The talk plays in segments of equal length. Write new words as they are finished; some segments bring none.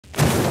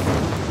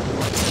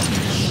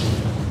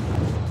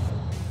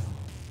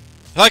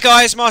Hi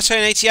guys,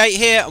 Martin88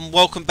 here and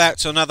welcome back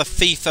to another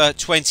FIFA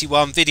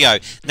 21 video.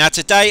 Now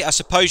today I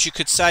suppose you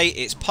could say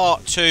it's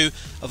part 2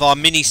 of our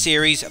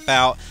mini-series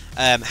about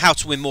how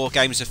to win more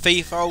games of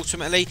FIFA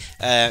ultimately,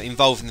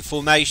 involving the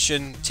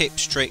formation,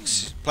 tips,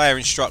 tricks, player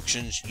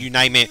instructions, you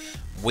name it,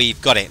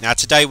 we've got it. Now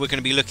today we're going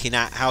to be looking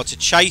at how to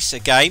chase a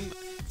game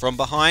from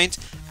behind,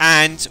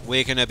 and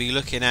we're going to be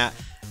looking at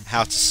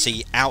how to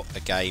see out a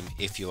game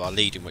if you are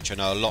leading, which I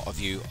know a lot of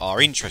you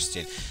are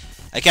interested in.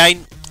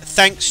 Again,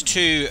 thanks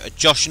to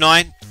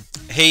Josh9.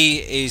 He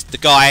is the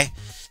guy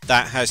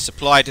that has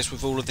supplied us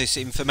with all of this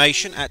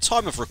information. At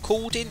time of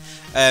recording,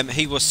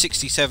 he was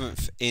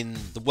 67th in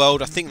the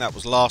world. I think that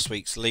was last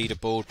week's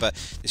leaderboard, but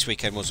this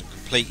weekend wasn't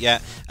complete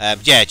yet.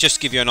 Yeah, just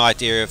to give you an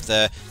idea of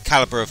the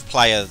calibre of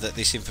player that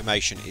this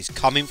information is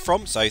coming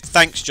from. So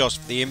thanks, Josh,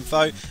 for the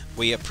info.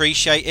 We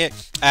appreciate it.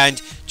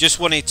 And just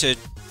wanted to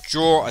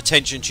draw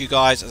attention to you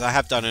guys, as I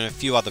have done in a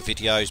few other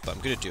videos, but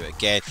I'm going to do it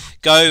again.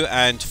 Go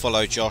and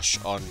follow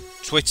Josh on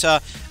Twitter,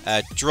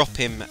 drop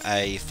him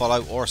a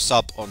follow or a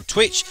sub on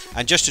Twitch,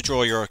 and just to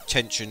draw your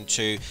attention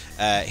to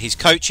his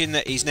coaching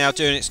that he's now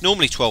doing. It's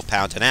normally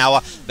 £12 an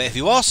hour, but if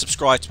you are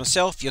subscribed to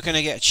myself, you're going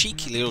to get a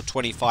cheeky little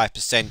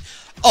 25%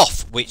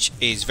 off, which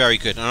is very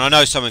good, and I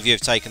know some of you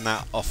have taken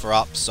that offer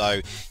up,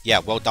 so yeah,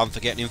 well done for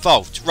getting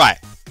involved. Right,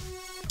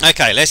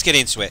 okay, let's get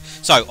into it.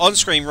 So on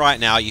screen right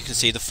now you can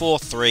see the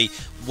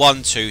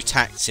 4-3-1-2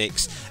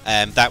 tactics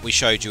that we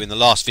showed you in the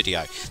last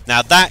video.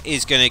 Now that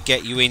is going to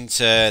get you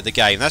into the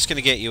game. That's going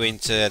to get you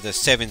into the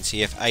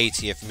 70th,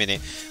 80th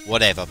minute,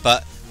 whatever.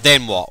 But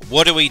then what?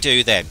 What do we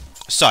do then?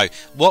 So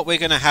what we're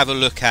going to have a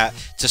look at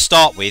to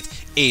start with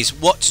is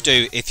what to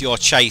do if you're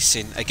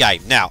chasing a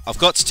game. Now I've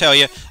got to tell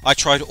you, I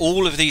tried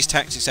all of these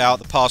tactics out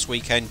the past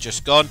weekend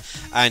just gone,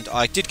 and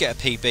I did get a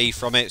PB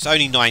from it. It's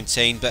only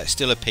 19, but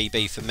still a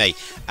PB for me,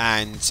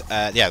 and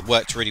yeah, it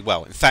worked really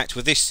well. In fact,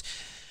 with this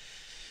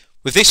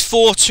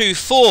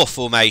 4-2-4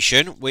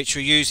 formation, which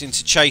we're using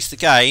to chase the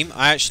game,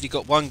 I actually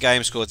got one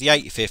game scored the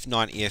 85th,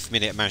 90th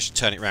minute, and managed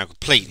to turn it around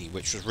completely,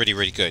 which was really,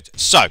 really good.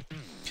 So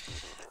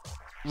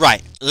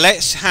right,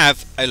 let's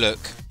have a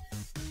look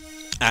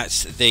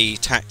at the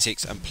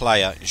tactics and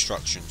player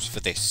instructions for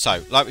this.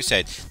 So, like we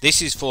said,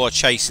 this is for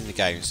chasing the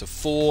game. It's a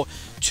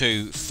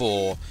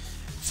 4-2-4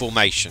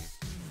 formation.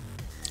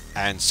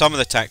 And some of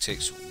the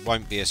tactics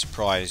won't be a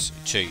surprise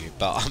to you.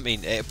 But, I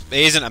mean, it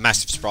isn't a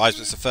massive surprise,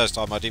 but it's the first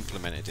time I'd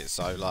implemented it.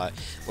 So, like,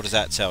 what does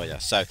that tell you?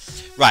 So,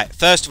 right,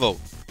 first of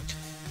all,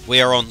 we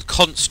are on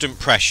constant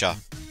pressure,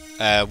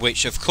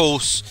 which, of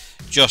course,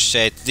 Josh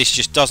said this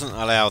just doesn't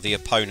allow the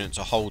opponent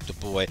to hold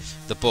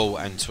the ball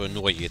and to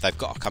annoy you. They've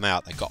got to come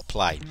out, they've got to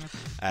play,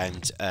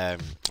 and a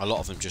lot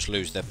of them just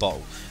lose their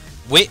ball.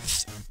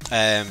 Width,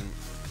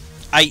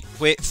 8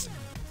 width.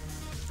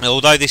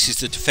 Although this is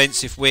the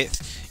defensive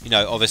width, you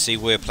know, obviously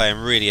we're playing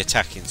really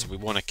attacking, so we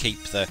want to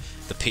keep the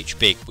pitch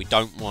big. We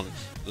don't want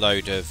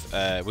we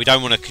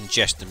don't want to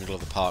congest the middle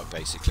of the park,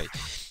 basically.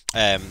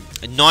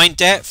 9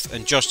 depth,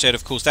 and Josh said,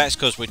 of course, that's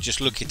because we're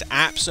just looking to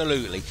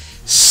absolutely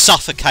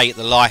suffocate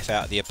the life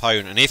out of the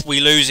opponent, and if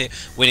we lose it,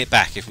 win it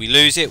back. If we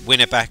lose it,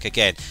 win it back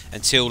again,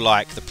 until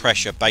like the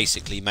pressure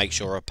basically makes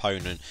your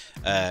opponent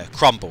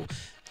crumble.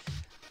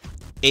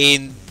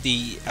 In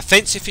the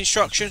offensive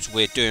instructions,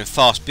 we're doing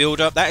fast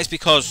build-up. That is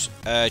because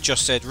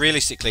Josh said,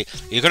 realistically,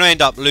 you're going to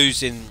end up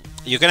losing.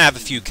 You're going to have a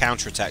few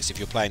counter-attacks if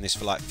you're playing this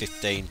for like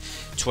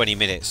 15-20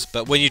 minutes.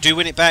 But when you do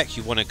win it back,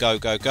 you want to go,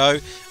 go, go.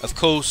 Of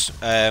course,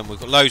 we've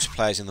got loads of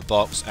players in the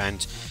box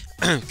and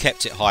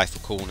kept it high for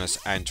corners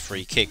and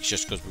free kicks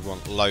just because we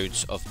want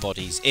loads of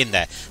bodies in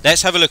there.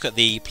 Let's have a look at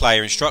the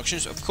player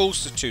instructions. Of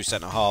course, the 2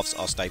 centre-halves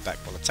are stay back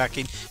while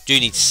attacking. Do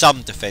need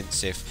some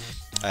defensive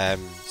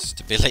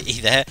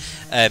stability there.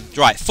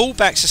 Right,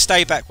 full-backs are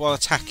stay back while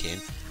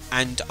attacking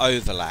and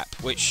overlap,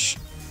 which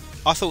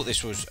I thought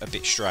this was a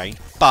bit strange,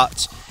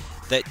 but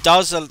that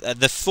does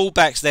the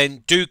fullbacks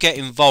then do get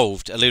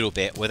involved a little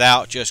bit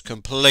without just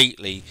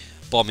completely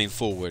bombing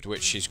forward,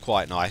 which is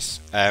quite nice.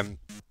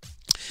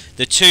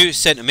 The 2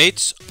 centre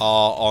mids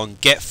are on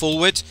get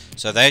forward,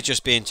 so they're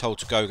just being told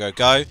to go, go,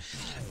 go.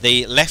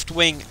 The left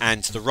wing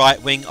and the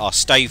right wing are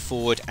stay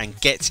forward and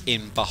get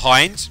in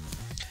behind.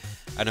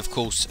 And of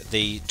course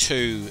the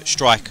 2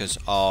 strikers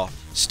are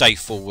stay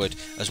forward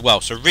as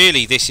well. So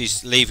really this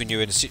is leaving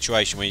you in a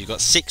situation where you've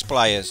got 6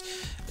 players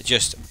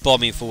just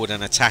bombing forward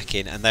and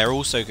attacking, and they're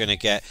also going to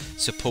get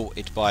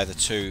supported by the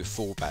 2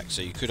 fullbacks.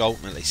 So you could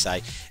ultimately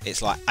say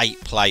it's like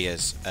 8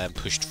 players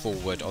pushed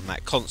forward on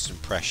that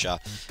constant pressure.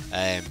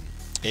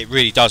 It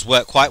really does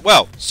work quite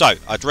well, so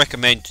I'd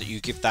recommend that you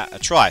give that a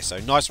try. So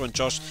nice one,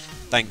 Josh,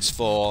 thanks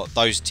for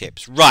those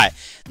tips. Right,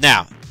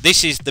 now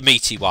this is the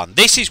meaty one.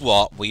 This is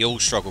what we all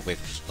struggle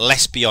with,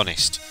 let's be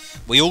honest.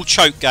 We all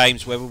choke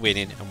games where we're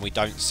winning and we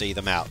don't see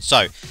them out.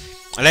 So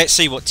let's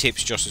see what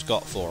tips Josh has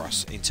got for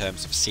us in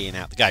terms of seeing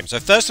out the game. So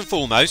first and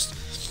foremost,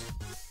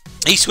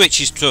 he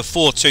switches to a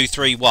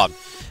 4-2-3-1.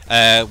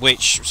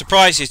 which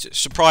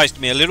surprised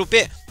me a little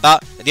bit,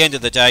 but at the end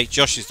of the day,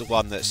 Josh is the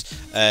one that's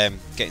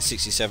getting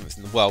 67th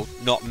in the world,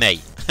 not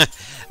me.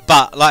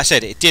 But like I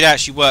said, it did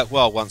actually work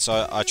well once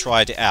I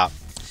tried it out.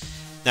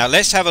 Now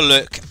let's have a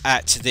look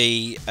at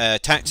the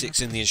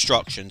tactics in the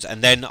instructions,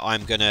 and then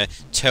I'm going to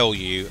tell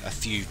you a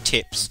few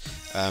tips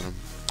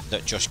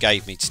that Josh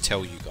gave me to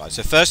tell you guys.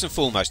 So first and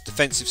foremost,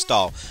 defensive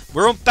style.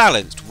 We're on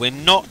balanced. We're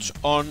not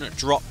on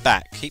drop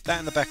back. Keep that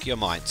in the back of your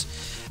mind.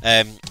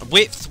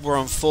 Width, we're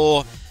on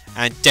 4,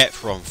 and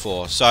depth, we're on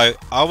 4. So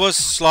I was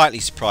slightly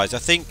surprised. I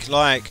think,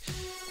 like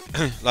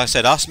I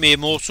said, us mere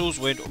mortals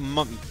would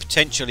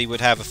potentially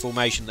would have a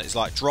formation that is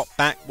like drop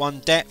back 1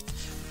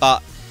 depth,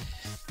 but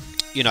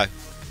you know,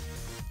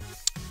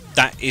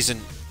 that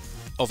isn't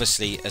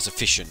obviously as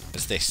efficient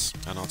as this,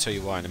 and I'll tell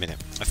you why in a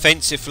minute.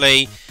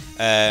 Offensively,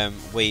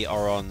 we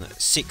are on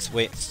 6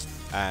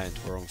 width, and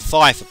we're on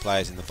 5 for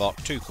players in the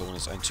box, 2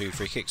 corners and 2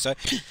 free kicks. So,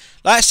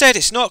 like I said,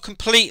 it's not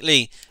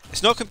completely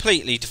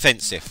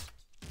defensive.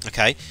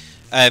 Okay,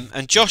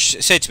 and Josh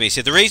said to me, he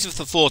said the reason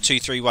for the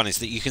 4-2-3-1 is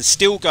that you can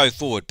still go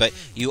forward, but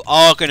you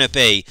are going to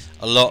be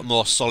a lot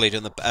more solid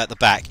at the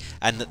back,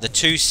 and that the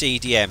 2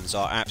 CDMs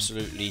are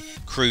absolutely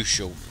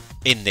crucial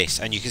in this.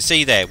 And you can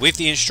see there with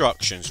the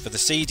instructions for the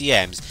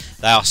CDMs,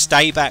 they are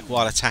stay back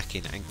while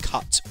attacking and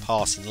cut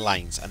passing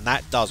lanes, and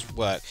that does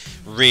work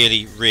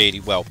really, really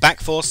well. Back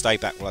 4, stay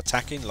back while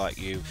attacking, like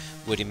you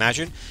would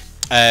imagine.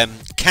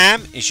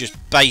 Cam is just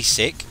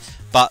basic,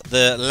 but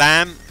the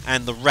Lamb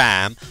and the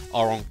Ram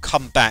are on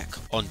come back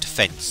on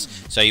defence,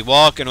 so you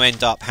are going to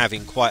end up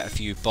having quite a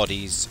few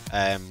bodies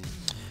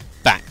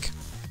back.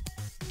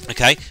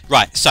 Okay,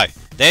 right, so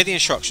they're the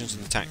instructions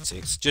and the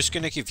tactics. Just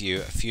going to give you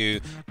a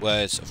few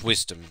words of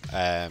wisdom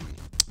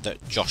that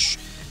Josh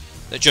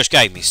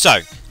gave me. So,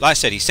 like I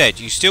said, he said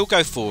you still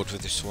go forward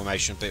with this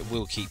formation, but it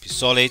will keep you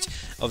solid.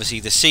 Obviously,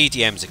 the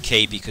CDMs are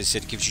key because he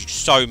said it gives you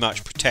so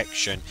much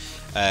protection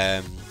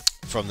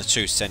from the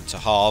 2 centre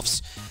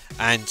halves.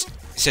 And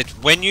he said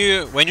when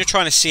you're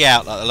trying to see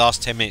out like the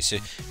last 10 minutes,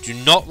 do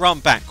not run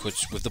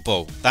backwards with the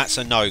ball. That's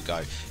a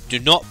no-go. Do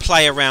not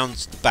play around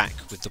the back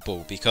with the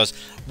ball, because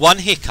one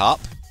hiccup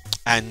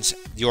and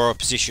your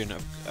opposition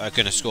are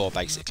going to score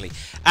basically,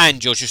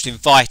 and you're just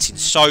inviting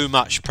so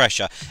much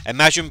pressure.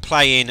 Imagine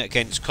playing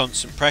against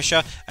constant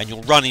pressure and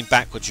you're running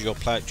backwards, you're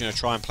going to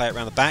try and play it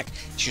around the back.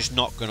 It's just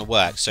not going to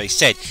work. So he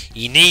said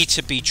you need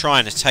to be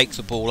trying to take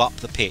the ball up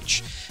the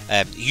pitch.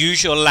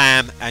 Use your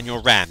Lamb and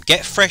your Ram,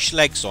 get fresh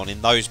legs on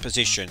in those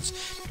positions,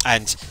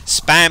 and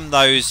spam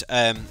those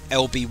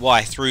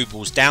LBY through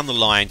balls down the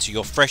line to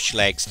your fresh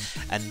legs,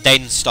 and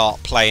then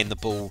start playing the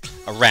ball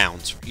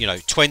around, you know,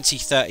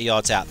 20-30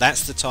 yards out.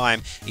 That's the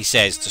time, he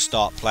says, to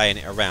start playing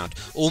it around.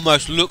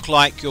 Almost look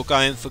like you're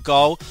going for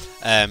goal,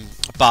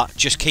 but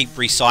just keep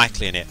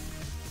recycling it.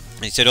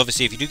 And he said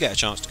obviously if you do get a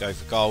chance to go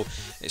for goal,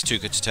 it's too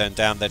good to turn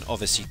down, then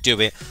obviously do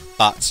it,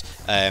 but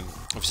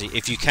obviously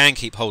if you can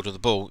keep hold of the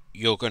ball,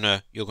 you're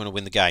gonna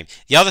win the game.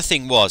 The other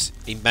thing was,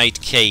 he made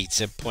key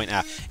to point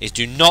out, is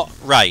do not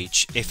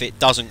rage if it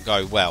doesn't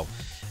go well.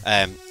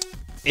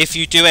 If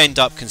you do end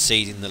up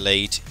conceding the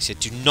lead, he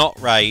said do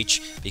not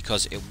rage,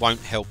 because it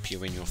won't help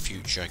you in your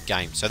future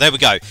games. So there we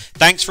go.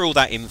 Thanks for all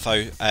that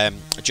info,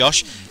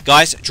 Josh.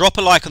 Guys, drop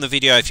a like on the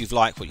video if you've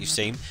liked what you've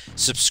seen.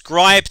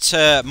 Subscribe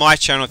to my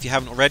channel if you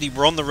haven't already.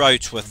 We're on the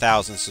road to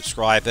 1,000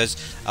 subscribers.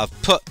 I've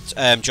put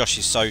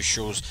Josh's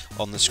socials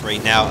on the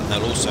screen now, and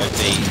they'll also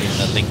be in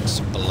the links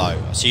below.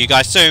 I'll see you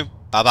guys soon.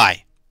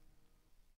 Bye-bye.